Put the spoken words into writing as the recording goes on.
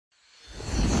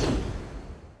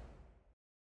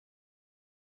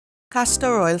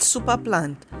Castor oil super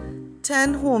plant.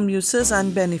 10 home uses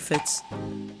and benefits.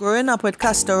 Growing up with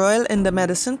castor oil in the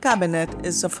medicine cabinet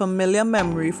is a familiar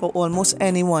memory for almost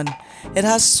anyone. It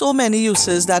has so many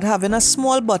uses that having a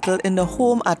small bottle in the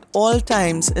home at all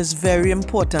times is very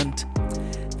important.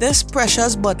 This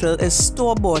precious bottle is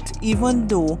store-bought even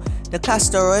though the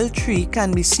castor oil tree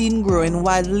can be seen growing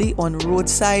wildly on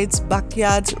roadsides,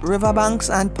 backyards, riverbanks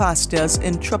and pastures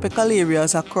in tropical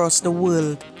areas across the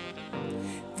world.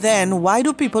 Then why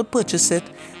do people purchase it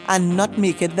and not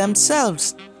make it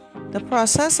themselves? The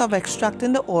process of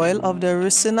extracting the oil of the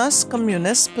Ricinus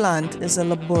communis plant is a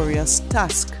laborious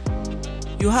task.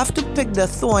 You have to pick the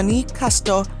thorny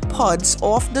castor pods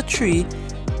off the tree,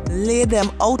 lay them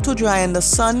out to dry in the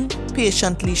sun,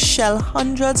 patiently shell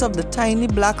hundreds of the tiny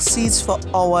black seeds for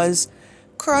hours,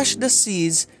 crush the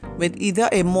seeds with either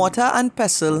a mortar and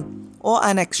pestle or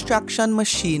an extraction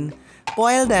machine,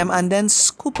 boil them and then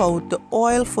scoop out the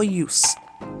oil for use.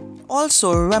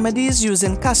 Also, remedies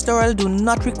using castor oil do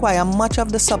not require much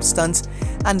of the substance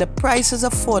and the price is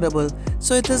affordable,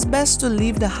 so it is best to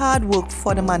leave the hard work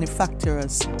for the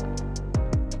manufacturers.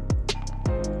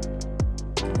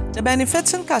 The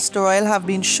benefits in castor oil have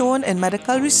been shown in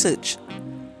medical research.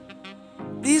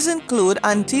 These include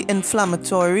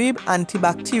anti-inflammatory,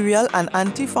 antibacterial and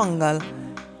antifungal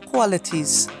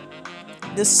qualities.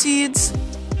 The seeds,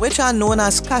 which are known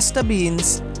as castor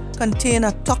beans, contain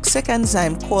a toxic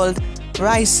enzyme called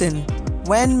ricin.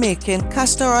 When making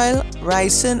castor oil,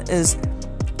 ricin is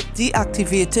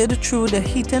deactivated through the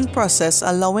heating process,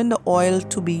 allowing the oil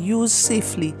to be used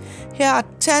safely. Here are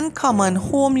 10 common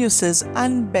home uses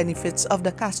and benefits of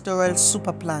the castor oil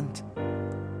super plant.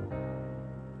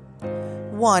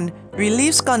 1.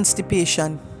 Relieves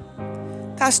constipation.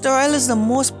 Castor oil is the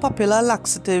most popular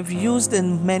laxative used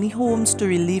in many homes to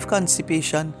relieve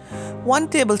constipation. 1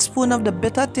 tablespoon of the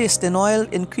bitter tasting oil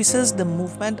increases the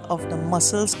movement of the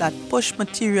muscles that push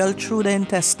material through the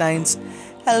intestines,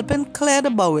 helping clear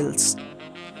the bowels.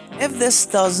 If this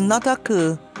does not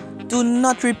occur, do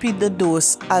not repeat the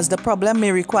dose as the problem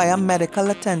may require medical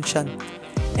attention.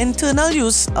 Internal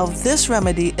use of this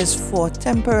remedy is for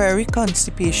temporary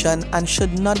constipation and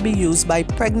should not be used by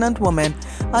pregnant women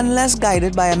unless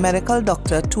guided by a medical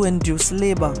doctor to induce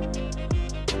labor.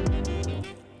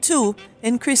 2.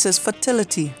 Increases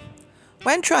fertility.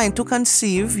 When trying to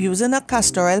conceive, using a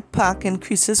castor oil pack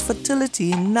increases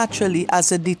fertility naturally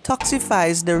as it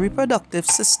detoxifies the reproductive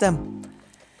system.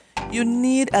 You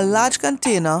need a large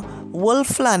container, wool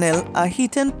flannel, a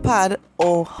heating pad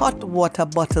or hot water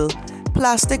bottle,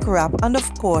 plastic wrap and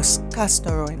of course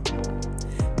castor oil.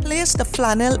 Place the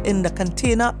flannel in the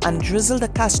container and drizzle the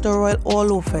castor oil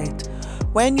all over it.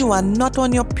 When you are not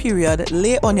on your period,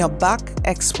 lay on your back,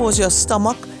 expose your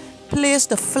stomach, place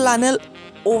the flannel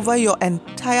over your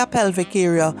entire pelvic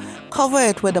area, cover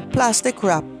it with a plastic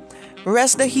wrap,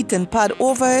 rest the heating pad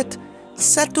over it,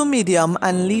 set to medium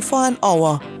and leave for an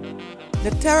hour. The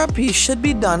therapy should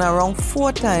be done around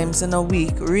 4 times in a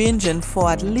week, ranging for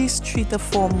at least 3 to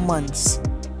 4 months.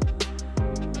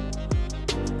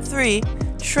 3.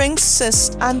 Shrinks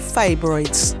cysts and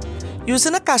fibroids.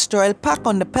 Using a castor oil pack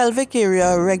on the pelvic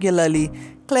area regularly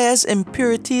clears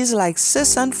impurities like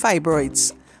cysts and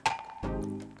fibroids.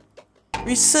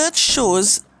 Research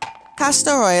shows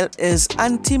castor oil is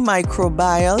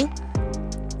antimicrobial.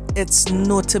 It's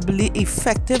notably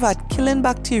effective at killing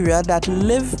bacteria that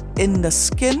live in the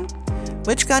skin,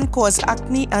 which can cause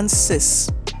acne and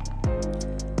cysts.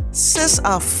 Cysts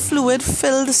are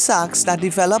fluid-filled sacs that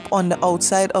develop on the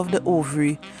outside of the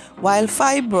ovary, while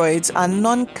fibroids are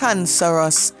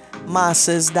non-cancerous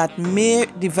masses that may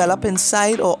develop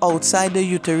inside or outside the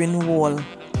uterine wall.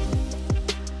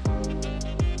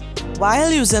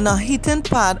 While using a heating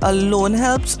pad alone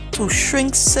helps to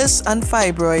shrink cysts and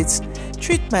fibroids,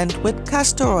 treatment with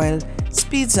castor oil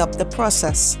speeds up the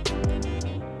process.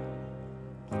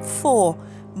 4.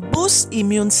 Boosts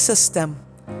immune system.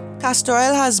 Castor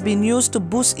oil has been used to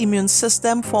boost immune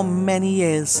system for many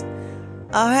years.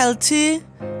 A healthy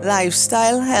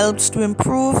lifestyle helps to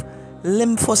improve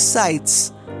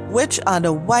lymphocytes, which are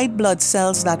the white blood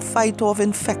cells that fight off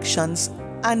infections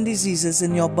and diseases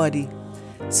in your body.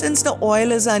 Since the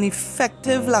oil is an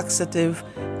effective laxative,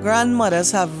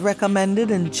 grandmothers have recommended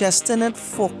ingesting it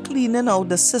for cleaning out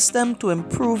the system to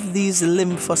improve these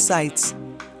lymphocytes.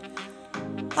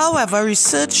 However,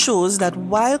 research shows that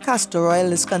while castor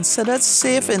oil is considered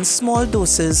safe in small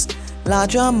doses,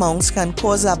 larger amounts can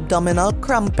cause abdominal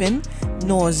cramping,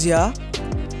 nausea,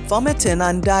 vomiting,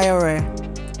 and diarrhea.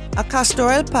 A castor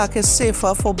oil pack is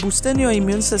safer for boosting your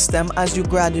immune system as you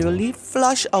gradually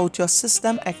flush out your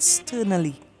system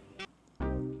externally.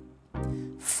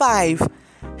 5.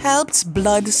 Helps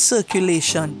blood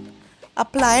circulation.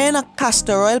 Applying a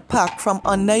castor oil pack from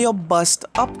under your bust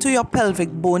up to your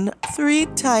pelvic bone 3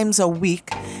 times a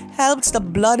week helps the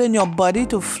blood in your body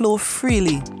to flow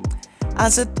freely,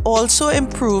 as it also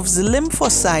improves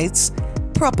lymphocytes,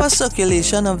 proper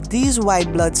circulation of these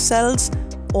white blood cells,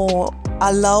 or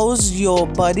allows your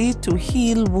body to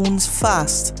heal wounds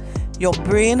fast. Your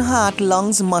brain, heart,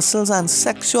 lungs, muscles, and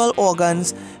sexual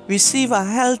organs receive a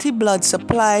healthy blood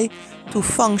supply to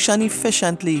function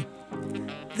efficiently.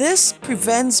 This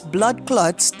prevents blood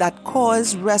clots that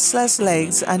cause restless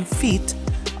legs and feet,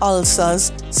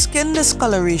 ulcers, skin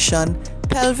discoloration,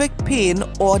 pelvic pain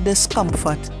or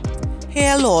discomfort,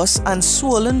 hair loss, and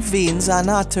swollen veins and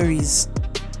arteries.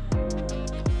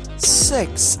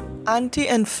 6.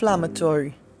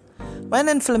 Anti-inflammatory. When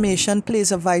inflammation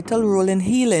plays a vital role in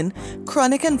healing,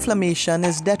 chronic inflammation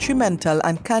is detrimental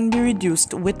and can be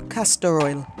reduced with castor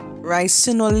oil.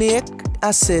 Ricinoleic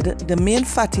acid, the main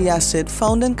fatty acid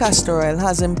found in castor oil,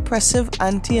 has impressive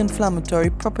anti-inflammatory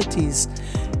properties.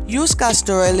 Use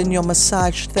castor oil in your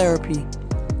massage therapy.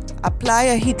 Apply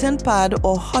a heating pad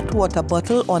or hot water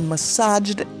bottle on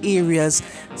massaged areas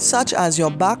such as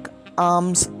your back,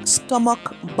 arms,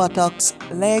 stomach, buttocks,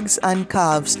 legs, and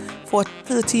calves for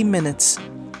 30 minutes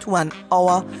to an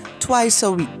hour twice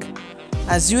a week.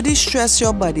 As you de-stress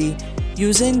your body,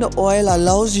 using the oil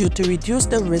allows you to reduce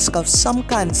the risk of some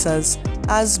cancers,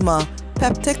 asthma,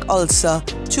 peptic ulcer,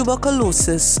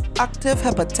 tuberculosis, active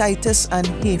hepatitis, and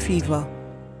hay fever.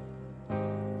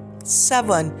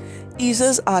 7.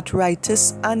 Eases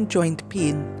arthritis and joint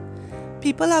pain.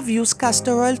 People have used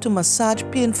castor oil to massage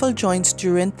painful joints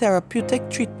during therapeutic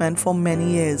treatment for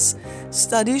many years.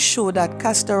 Studies show that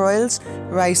castor oil's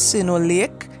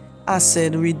ricinoleic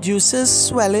acid reduces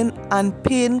swelling and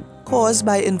pain caused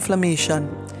by inflammation.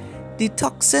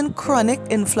 Detoxing chronic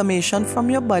inflammation from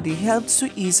your body helps to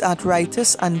ease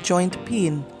arthritis and joint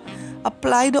pain.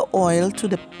 Apply the oil to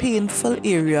the painful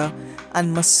area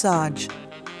and massage.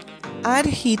 Add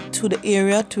heat to the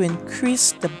area to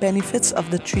increase the benefits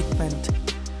of the treatment.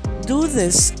 Do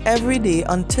this every day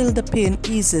until the pain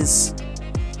eases.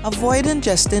 Avoid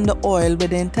ingesting the oil with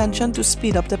the intention to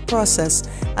speed up the process,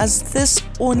 as this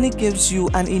only gives you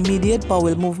an immediate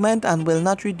bowel movement and will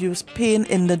not reduce pain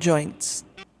in the joints.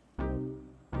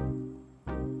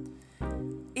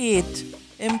 8.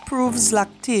 Improves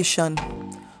lactation.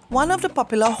 One of the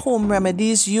popular home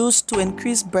remedies used to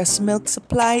increase breast milk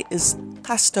supply is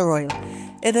castor oil.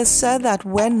 It is said that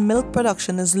when milk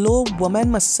production is low,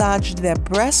 women massage their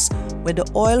breasts with the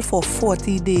oil for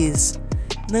 40 days.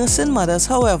 Nursing mothers,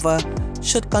 however,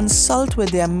 should consult with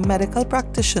their medical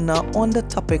practitioner on the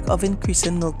topic of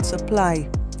increasing milk supply.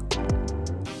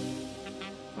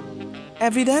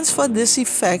 Evidence for this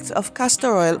effect of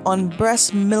castor oil on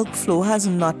breast milk flow has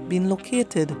not been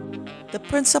located. The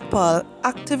principal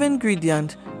active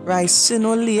ingredient,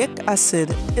 ricinoleic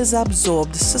acid, is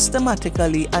absorbed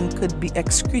systematically and could be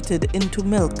excreted into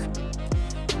milk.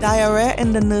 Diarrhea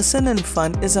in the nursing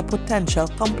infant is a potential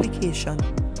complication.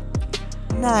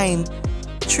 9.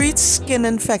 Treats skin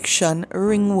infection,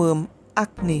 ringworm,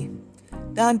 acne.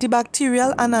 The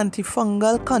antibacterial and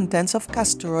antifungal contents of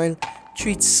castor oil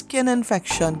treat skin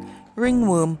infection,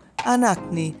 ringworm, and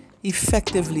acne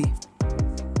effectively.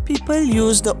 People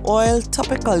use the oil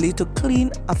topically to clean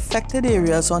affected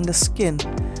areas on the skin.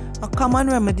 A common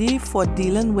remedy for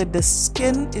dealing with the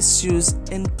skin issues,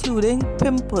 including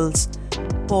pimples,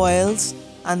 boils,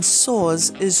 and sores,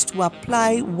 is to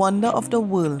apply Wonder of the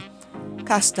World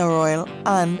castor oil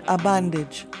and a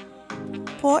bandage.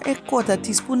 Pour a quarter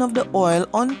teaspoon of the oil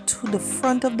onto the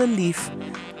front of the leaf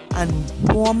and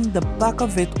warm the back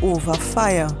of it over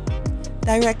fire.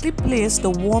 Directly place the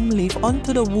warm leaf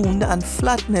onto the wound and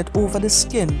flatten it over the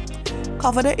skin.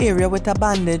 Cover the area with a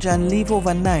bandage and leave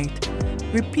overnight.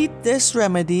 Repeat this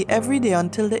remedy every day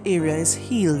until the area is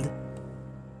healed.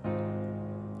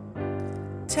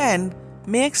 10.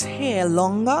 Makes hair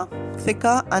longer,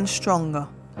 thicker, and stronger.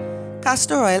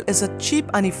 Castor oil is a cheap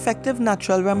and effective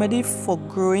natural remedy for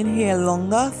growing hair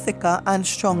longer, thicker, and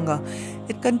stronger.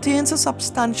 It contains a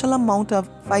substantial amount of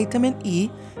vitamin E,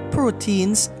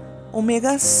 proteins,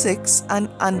 omega-6, and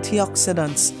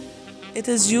antioxidants. It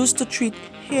is used to treat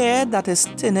hair that is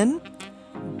thinning,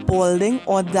 balding,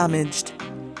 or damaged.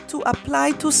 To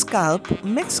apply to scalp,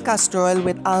 mix castor oil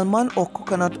with almond or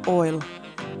coconut oil.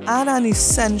 Add an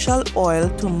essential oil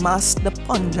to mask the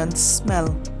pungent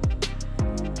smell.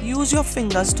 Use your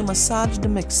fingers to massage the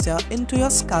mixture into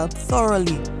your scalp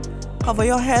thoroughly. Cover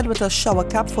your head with a shower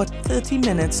cap for 30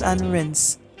 minutes and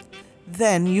rinse.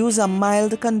 Then use a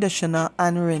mild conditioner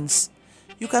and rinse.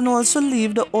 You can also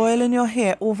leave the oil in your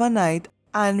hair overnight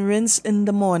and rinse in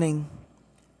the morning.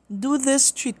 Do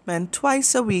this treatment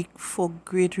twice a week for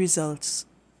great results.